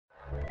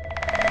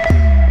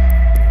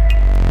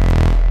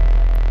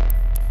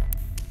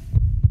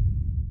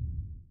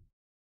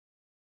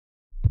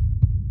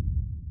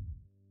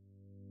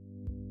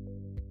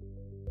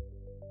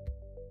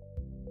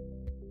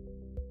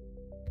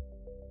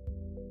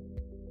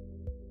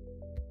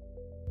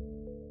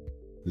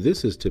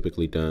This is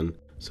typically done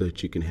so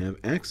that you can have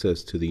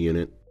access to the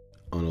unit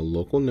on a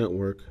local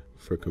network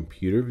for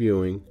computer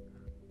viewing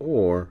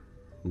or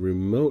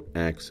remote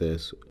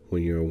access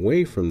when you're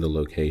away from the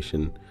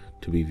location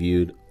to be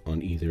viewed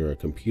on either a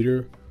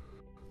computer,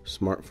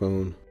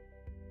 smartphone,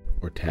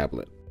 or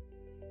tablet.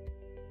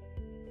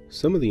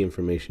 Some of the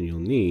information you'll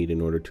need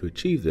in order to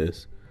achieve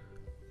this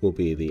will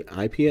be the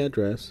IP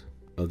address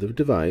of the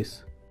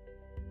device,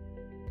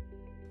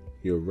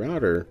 your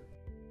router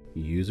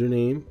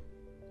username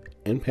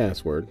and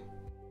password,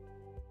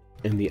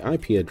 and the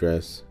IP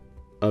address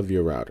of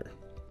your router.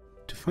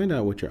 To find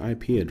out what your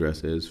IP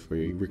address is for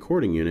your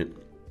recording unit,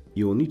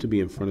 you will need to be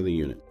in front of the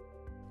unit.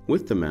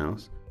 With the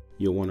mouse,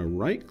 you'll want to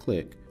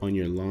right-click on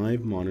your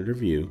live monitor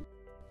view,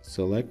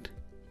 select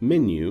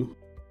Menu.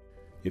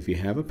 If you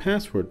have a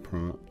password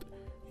prompt,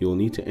 you will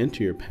need to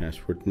enter your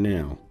password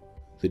now.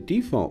 The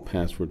default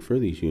password for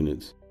these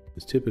units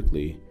is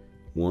typically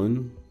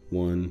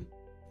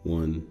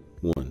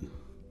 1111.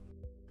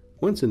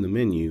 Once in the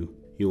menu,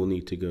 you will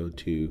need to go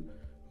to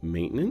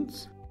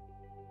Maintenance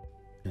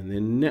and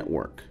then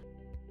Network.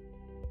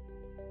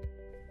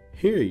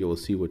 Here you will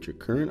see what your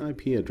current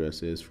IP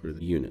address is for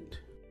the unit.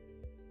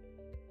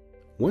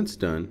 Once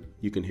done,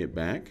 you can hit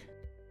back,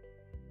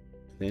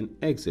 then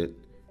exit,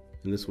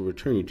 and this will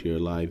return you to your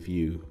live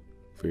view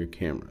for your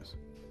cameras.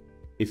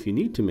 If you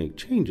need to make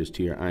changes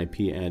to your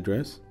IP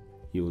address,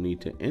 you will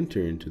need to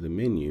enter into the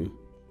menu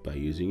by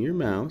using your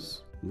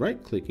mouse,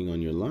 right-clicking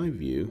on your live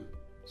view,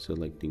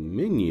 selecting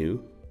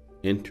Menu,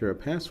 enter a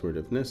password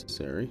if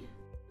necessary,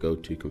 go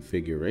to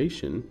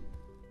Configuration,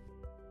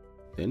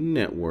 then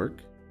Network,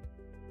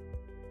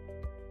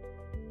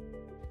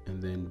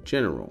 and then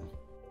General.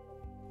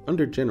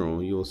 Under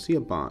General, you will see a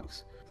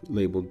box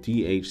labeled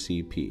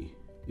DHCP.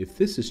 If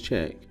this is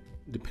checked,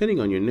 depending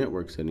on your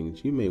network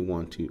settings, you may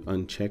want to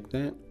uncheck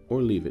that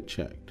or leave it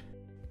checked.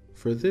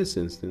 For this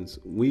instance,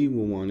 we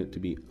will want it to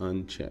be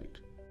unchecked.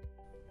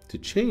 To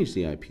change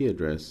the IP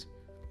address,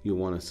 you'll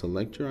want to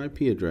select your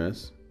IP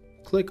address,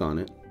 click on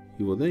it.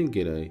 You will then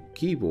get a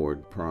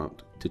keyboard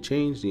prompt to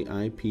change the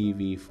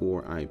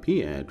IPv4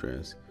 IP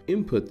address.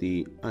 Input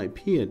the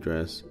IP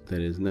address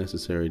that is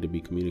necessary to be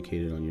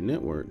communicated on your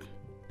network,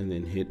 and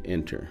then hit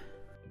enter.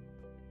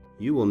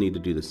 You will need to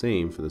do the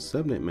same for the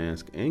subnet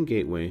mask and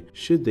gateway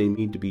should they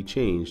need to be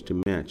changed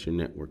to match your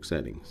network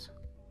settings.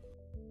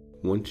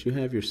 Once you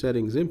have your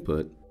settings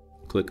input,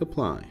 click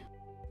apply.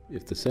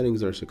 If the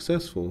settings are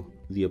successful,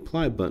 the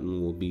apply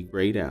button will be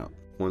grayed out.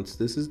 Once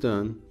this is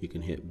done, you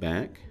can hit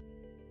back,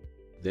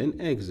 then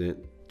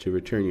exit to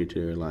return you to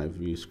your live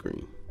view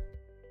screen.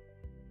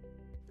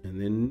 And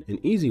then an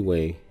easy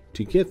way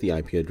to get the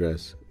IP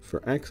address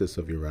for access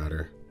of your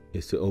router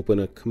is to open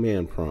a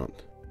command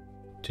prompt.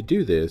 To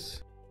do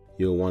this,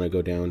 you'll want to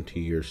go down to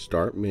your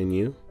Start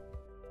menu,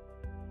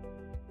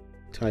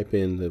 type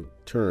in the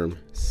term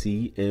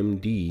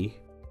CMD,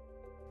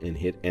 and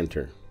hit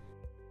enter.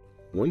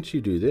 Once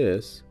you do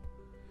this,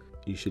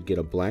 you should get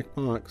a black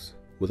box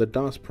with a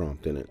DOS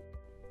prompt in it.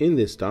 In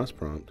this DOS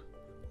prompt,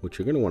 what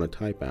you're going to want to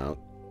type out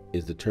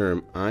is the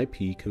term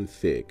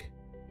ipconfig.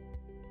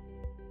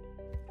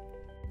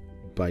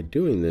 By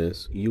doing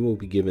this, you will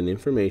be given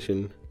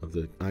information of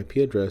the IP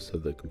address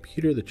of the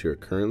computer that you're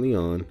currently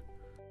on,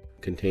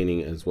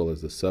 containing as well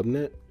as the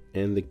subnet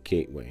and the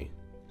gateway.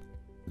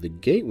 The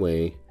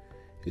gateway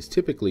is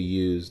typically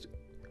used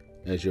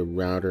as your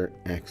router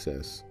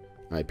access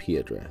IP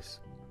address.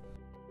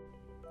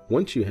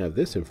 Once you have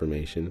this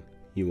information,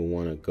 you will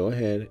want to go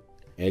ahead,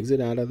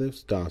 exit out of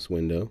this DOS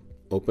window,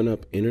 open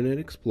up Internet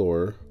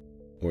Explorer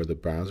or the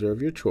browser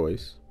of your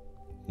choice.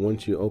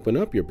 Once you open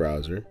up your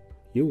browser,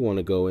 you'll want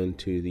to go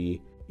into the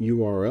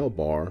URL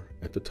bar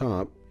at the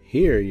top.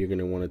 Here you're going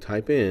to want to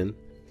type in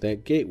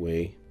that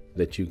gateway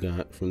that you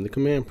got from the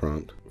command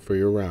prompt for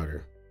your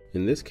router.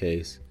 In this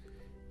case,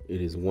 it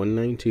is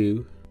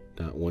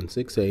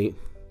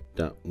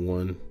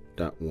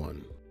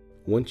 192.168.1.1.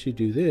 Once you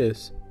do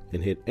this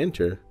and hit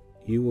enter,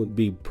 you will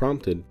be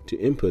prompted to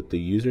input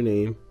the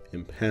username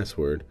and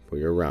password for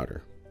your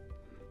router.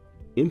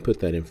 Input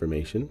that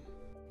information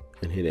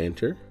and hit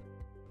enter.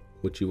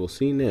 What you will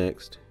see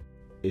next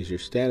is your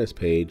status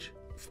page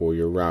for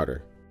your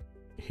router.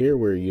 Here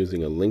we're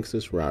using a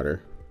Linksys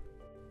router.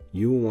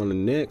 You will want to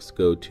next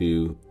go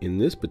to, in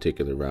this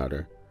particular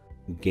router,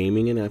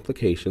 Gaming and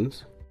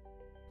Applications.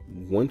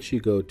 Once you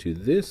go to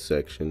this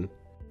section,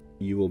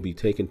 you will be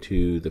taken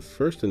to the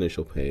first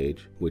initial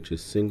page, which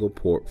is Single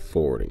Port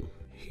Forwarding.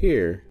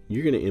 Here,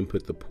 you're going to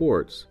input the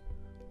ports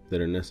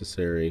that are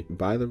necessary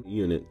by the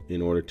unit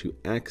in order to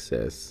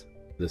access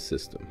the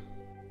system.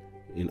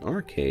 In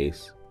our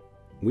case,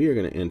 we are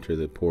going to enter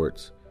the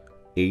ports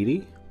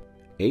 80,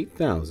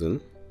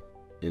 8000,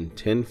 and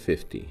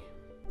 1050.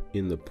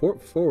 In the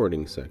port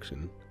forwarding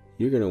section,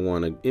 you're going to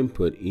want to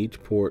input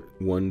each port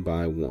one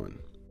by one.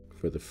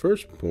 For the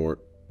first port,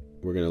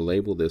 we're going to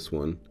label this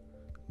one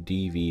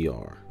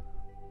DVR.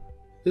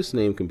 This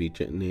name can be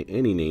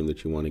any name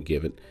that you want to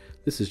give it.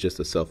 This is just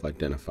a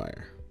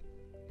self-identifier.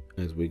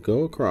 As we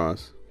go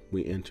across,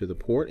 we enter the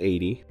port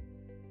 80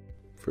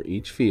 for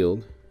each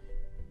field.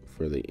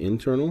 for the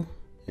internal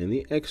and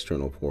the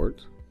external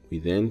ports. We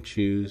then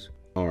choose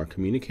our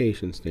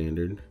communication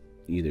standard,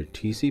 either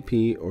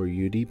TCP or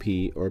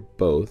UDP or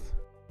both.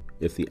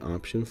 If the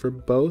option for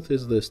both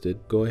is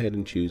listed, go ahead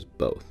and choose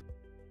both.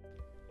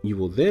 You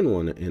will then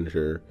want to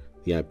enter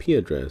the IP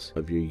address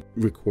of your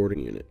recording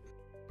unit.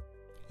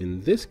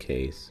 In this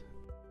case,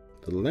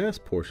 the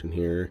last portion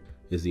here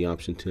is the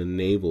option to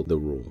enable the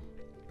rule.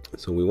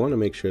 So we want to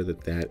make sure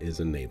that that is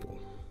enabled.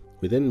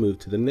 We then move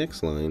to the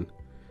next line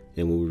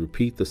and we'll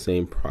repeat the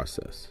same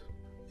process.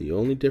 The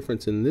only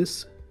difference in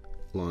this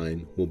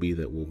line will be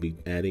that we'll be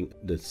adding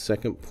the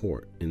second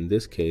port. In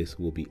this case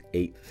will be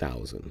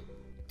 8,000.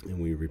 And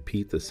we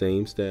repeat the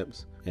same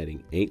steps,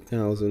 adding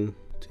 8,000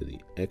 to the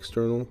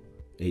external,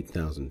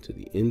 8,000 to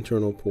the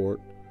internal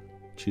port,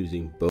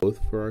 choosing both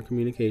for our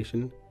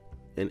communication,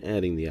 and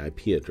adding the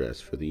IP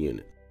address for the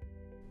unit,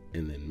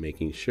 and then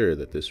making sure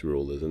that this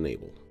rule is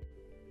enabled.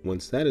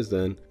 Once that is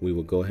done, we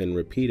will go ahead and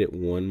repeat it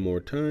one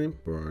more time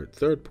for our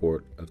third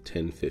port of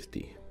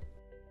 1050.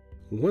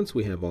 Once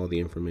we have all the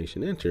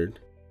information entered,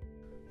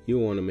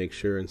 you'll want to make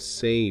sure and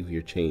save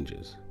your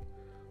changes.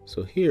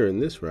 So here in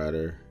this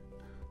router,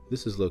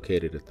 this is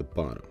located at the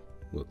bottom.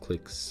 We'll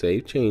click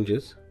Save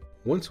Changes.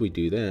 Once we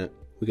do that,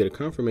 we get a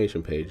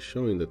confirmation page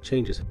showing that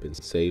changes have been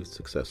saved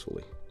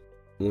successfully.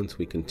 Once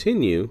we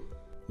continue,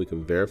 we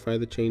can verify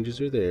the changes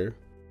are there.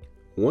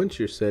 Once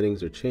your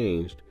settings are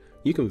changed,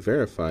 you can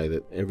verify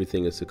that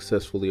everything is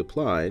successfully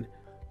applied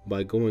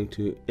by going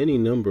to any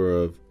number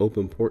of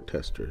open port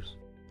testers.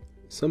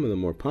 Some of the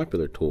more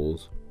popular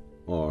tools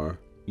are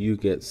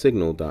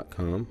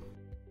yougetsignal.com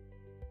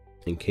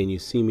and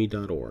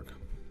canyouseeme.org.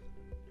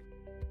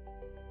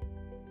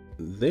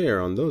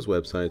 There on those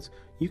websites,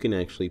 you can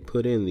actually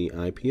put in the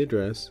IP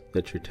address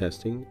that you're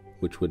testing,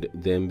 which would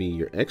then be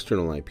your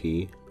external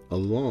IP,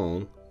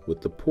 along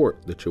with the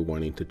port that you're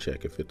wanting to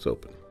check if it's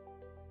open.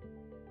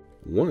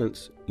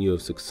 Once you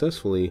have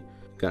successfully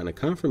gotten a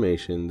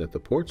confirmation that the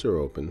ports are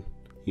open,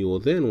 you will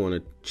then want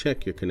to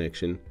check your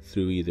connection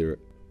through either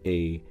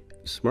a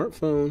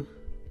smartphone,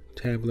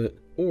 tablet,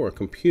 or a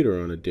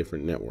computer on a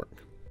different network.